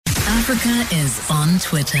Africa is on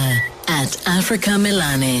Twitter at Africa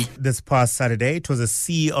Milani. This past Saturday, it was a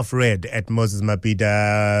sea of red at Moses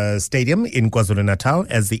Mabhida Stadium in KwaZulu-Natal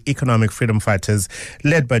as the economic freedom fighters,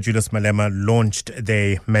 led by Julius Malema, launched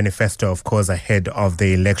their manifesto, of course, ahead of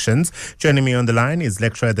the elections. Joining me on the line is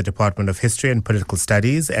lecturer at the Department of History and Political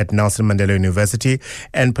Studies at Nelson Mandela University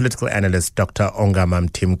and political analyst Dr. Ongama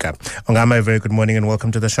Mtimka. Ongama, a very good morning and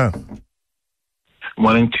welcome to the show.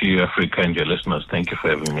 Morning to you, Africa, and your listeners. Thank you for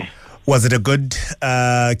having me. Was it a good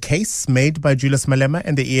case made by Julius Malema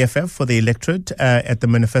and the EFF for the electorate at the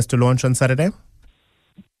manifesto launch on Saturday?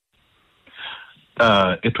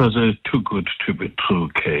 It was a too good to be true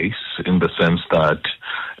case in the sense that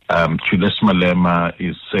Julius Malema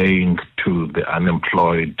is saying to the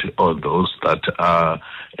unemployed or those that are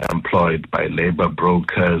employed by labor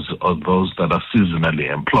brokers or those that are seasonally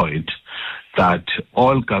employed that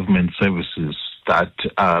all government services that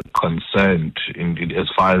are concerned as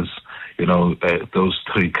far as those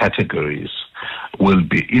three categories will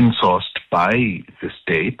be insourced by the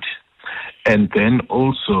state, and then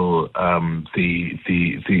also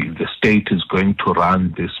the state is going to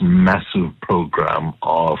run this massive program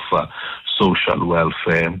of social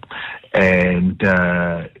welfare, and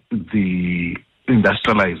the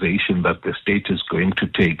industrialization that the state is going to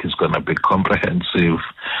take is going to be comprehensive,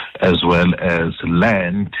 as well as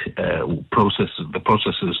land the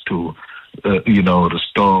processes to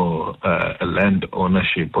restore land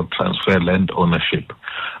ownership or transfer land ownership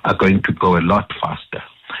are going to go a lot faster.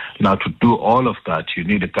 Now, to do all of that, you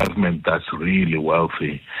need a government that's really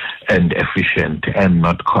wealthy and efficient and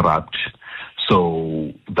not corrupt.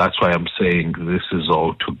 So that's why I'm saying this is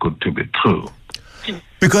all too good to be true.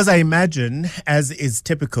 Because I imagine, as is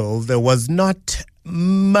typical, there was not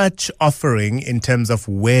much offering in terms of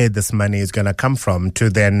where this money is going to come from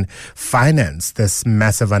to then finance this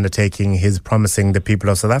massive undertaking he's promising the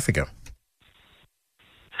people of South Africa.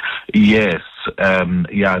 Yes.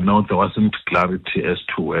 No, there wasn't clarity as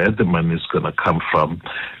to where the money is going to come from.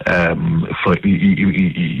 And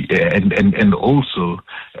also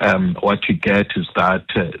what you get is that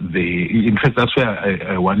in fact, that's where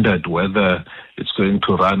I wondered whether it's going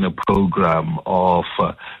to run a program of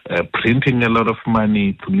printing a lot of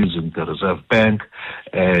money using the Reserve Bank.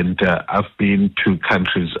 And I've been to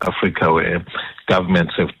countries, Africa, where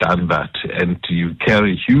governments have done that. And you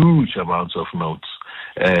carry huge amounts of notes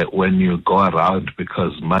when you go around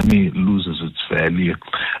because money loses its value.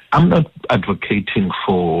 I'm not advocating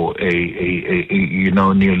for a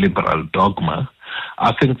neoliberal dogma.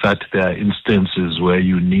 I think that there are instances where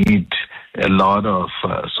you need a lot of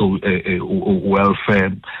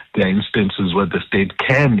welfare. There are instances where the state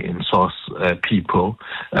can insource people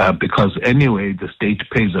because anyway the state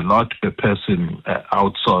pays a lot per person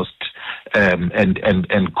outsourced and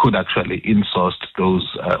could actually insource those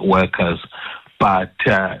workers. But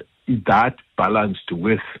that balanced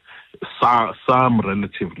with some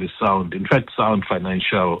relatively sound, in fact, sound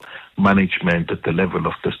financial management at the level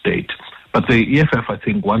of the state. But the EFF, I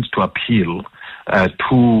think, wants to appeal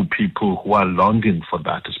to people who are longing for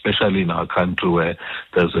that, especially in our country where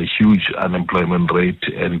there's a huge unemployment rate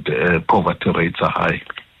and poverty rates are high.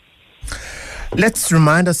 Let's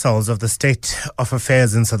remind ourselves of the state of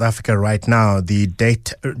affairs in South Africa right now. The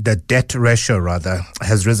debt ratio,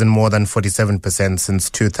 has risen more than 47% since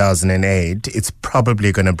 2008. It's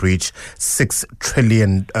probably going to breach 6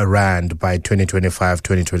 trillion rand by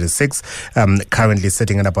 2025-2026. Currently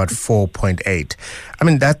sitting at about 4.8. I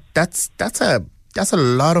mean, that's a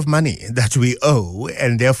lot of money that we owe,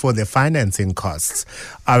 and therefore the financing costs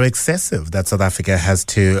are excessive that South Africa has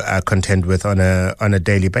to contend with on a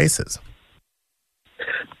daily basis.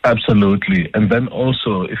 Absolutely. And then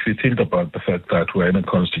also, if you think about the fact that we're in a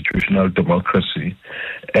constitutional democracy,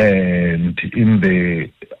 and in the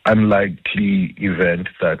unlikely event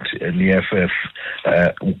that an EFF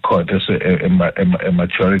caught a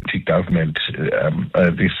majority government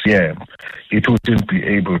this year, it wouldn't be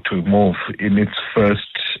able to move in its first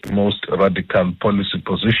most radical policy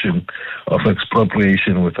position of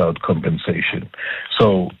expropriation without compensation.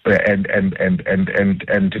 So, and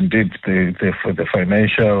indeed, the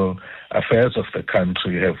financial affairs of the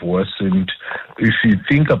country have worsened. If you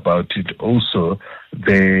think about it also,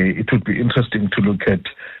 it would be interesting to look at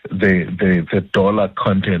the dollar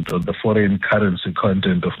content or the foreign currency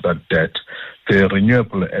content of that debt. The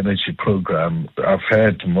renewable energy program, I've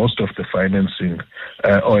heard most of the financing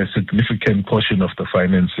or a significant portion of the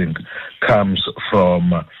financing comes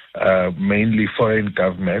from mainly foreign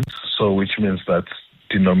governments, so which means that's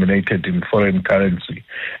denominated in foreign currency.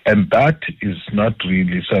 And that is not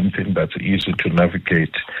really something that's easy to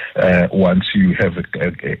navigate once you have a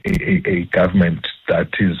government that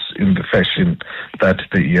is in the fashion that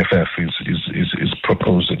the EFF is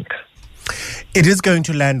proposing. It is going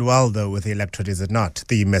to land well, though, with the electorate, is it not,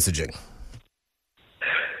 the messaging?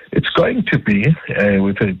 It's going to be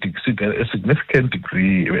with a significant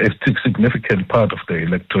degree, a significant part of the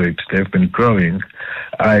electorate. They've been growing.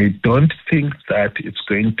 I don't think that it's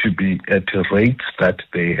going to be at a rate that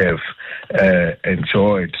they have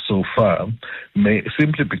enjoyed so far,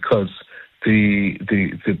 simply because the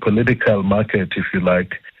political market, if you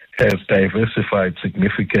like, has diversified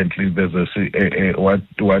significantly. There's what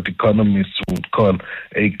economists would call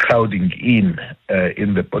a crowding in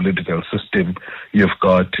the political system. You've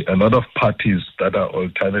got a lot of parties that are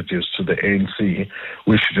alternatives to the ANC,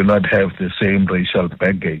 which do not have the same racial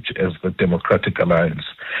baggage as the Democratic Alliance.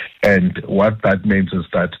 And what that means is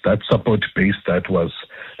that support base that was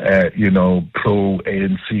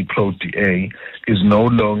pro-ANC, pro-DA, is no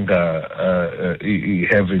longer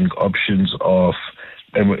having options of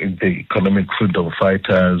the economic freedom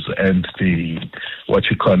fighters and the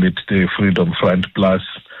Freedom Front Plus,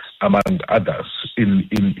 among others, in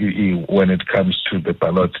when it comes to the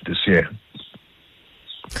ballot this year.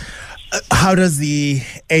 How does the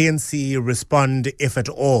ANC respond, if at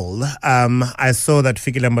all? I saw that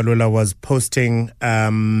Fikile Mbalula was posting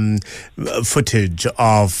footage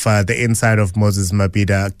of the inside of Moses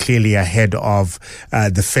Mabhida, clearly ahead of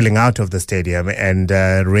the filling out of the stadium, and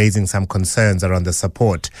raising some concerns around the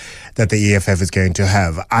support that the EFF is going to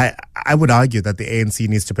have. I would argue that the ANC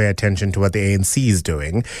needs to pay attention to what the ANC is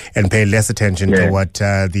doing and pay less attention to what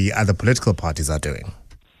the other political parties are doing.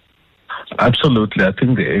 Absolutely. I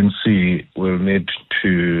think the ANC will need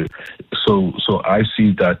to. So I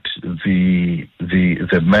see that the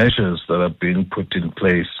measures that are being put in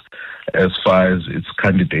place as far as its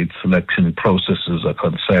candidate selection processes are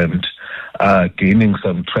concerned are gaining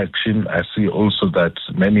some traction. I see also that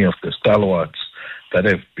many of the stalwarts that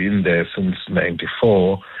have been there since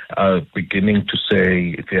 '94 are beginning to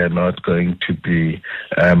say they are not going to be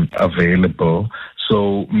available.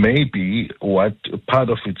 So maybe what part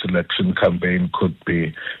of its election campaign could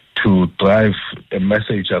be to drive a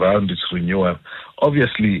message around its renewal.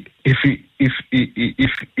 Obviously, if it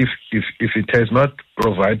has not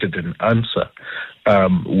provided an answer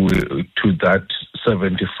to that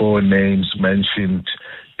 74 names mentioned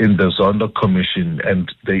in the Zondo Commission, and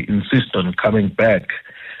they insist on coming back,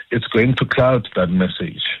 it's going to cloud that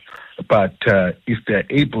message. But if they're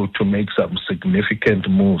able to make some significant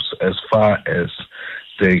moves as far as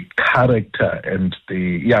the character and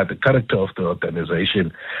the character of the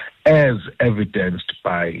organization, as evidenced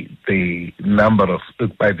by the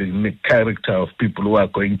character of people who are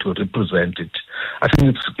going to represent it, I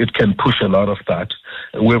think it can push a lot of that.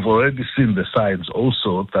 We've already seen the signs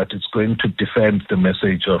also that it's going to defend the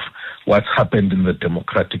message of what's happened in the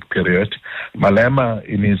democratic period. Malema,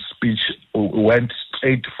 in his speech, went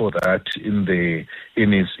straight for that in the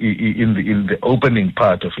opening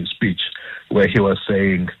part of his speech, where he was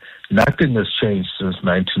saying nothing has changed since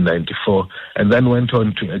 1994, and then went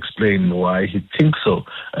on to explain why he thinks so.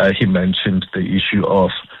 He mentioned the issue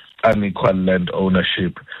of unequal land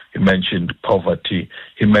ownership. He mentioned poverty.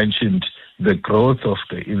 He mentioned the growth of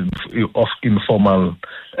informal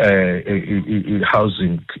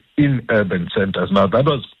housing in urban centers. Now, that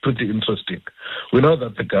was pretty interesting. We know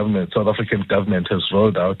that the South African government, has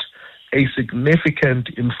rolled out a significant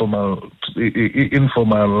informal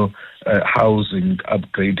housing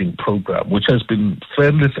upgrading program, which has been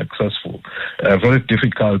fairly successful, very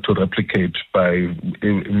difficult to replicate by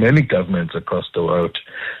many governments across the world.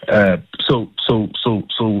 So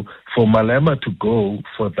for Malema to go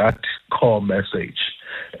for that core message,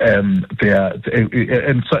 in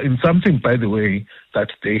something, by the way,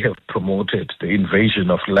 that they have promoted, the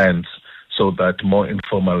invasion of lands, so that more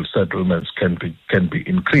informal settlements can be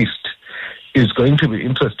increased, is going to be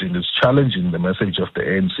interesting. It's challenging the message of the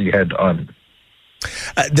ANC head on.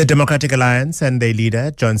 The Democratic Alliance and their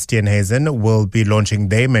leader, John Steenhuisen, will be launching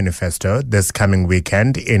their manifesto this coming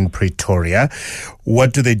weekend in Pretoria.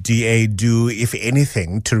 What do the DA do, if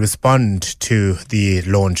anything, to respond to the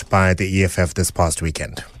launch by the EFF this past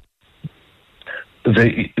weekend?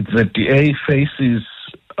 The DA faces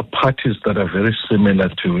parties that are very similar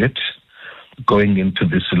to it going into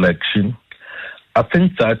this election. I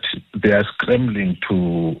think that they are scrambling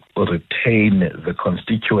to retain the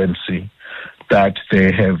constituency that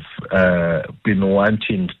they have been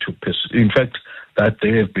wanting to pursue. In fact, that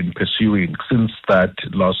they have been pursuing since that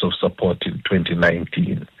loss of support in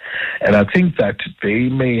 2019. And I think that they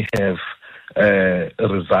may have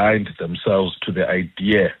resigned themselves to the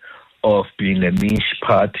idea of being a niche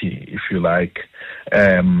party, if you like,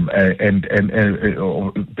 and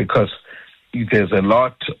because there's a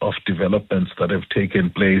lot of developments that have taken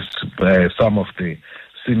place. Some of the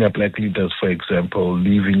senior black leaders, for example,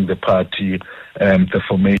 leaving the party, the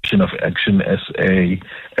formation of Action SA,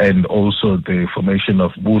 and also the formation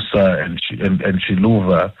of Busa and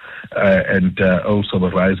Shiluva, and also the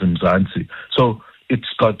Rise in Mzansi. So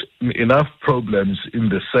it's got enough problems in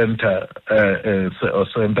the center or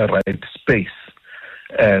center-right space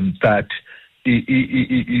that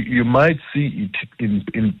you might see it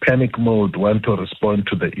in panic mode, want to respond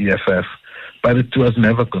to the EFF, but it was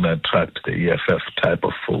never going to attract the EFF type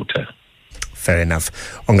of voter. Fair enough.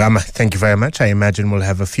 Ongama, thank you very much. I imagine we'll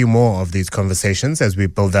have a few more of these conversations as we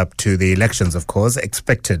build up to the elections, of course,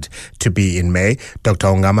 expected to be in May. Dr.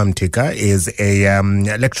 Ongama Mtika is a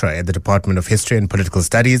lecturer at the Department of History and Political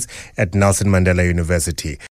Studies at Nelson Mandela University.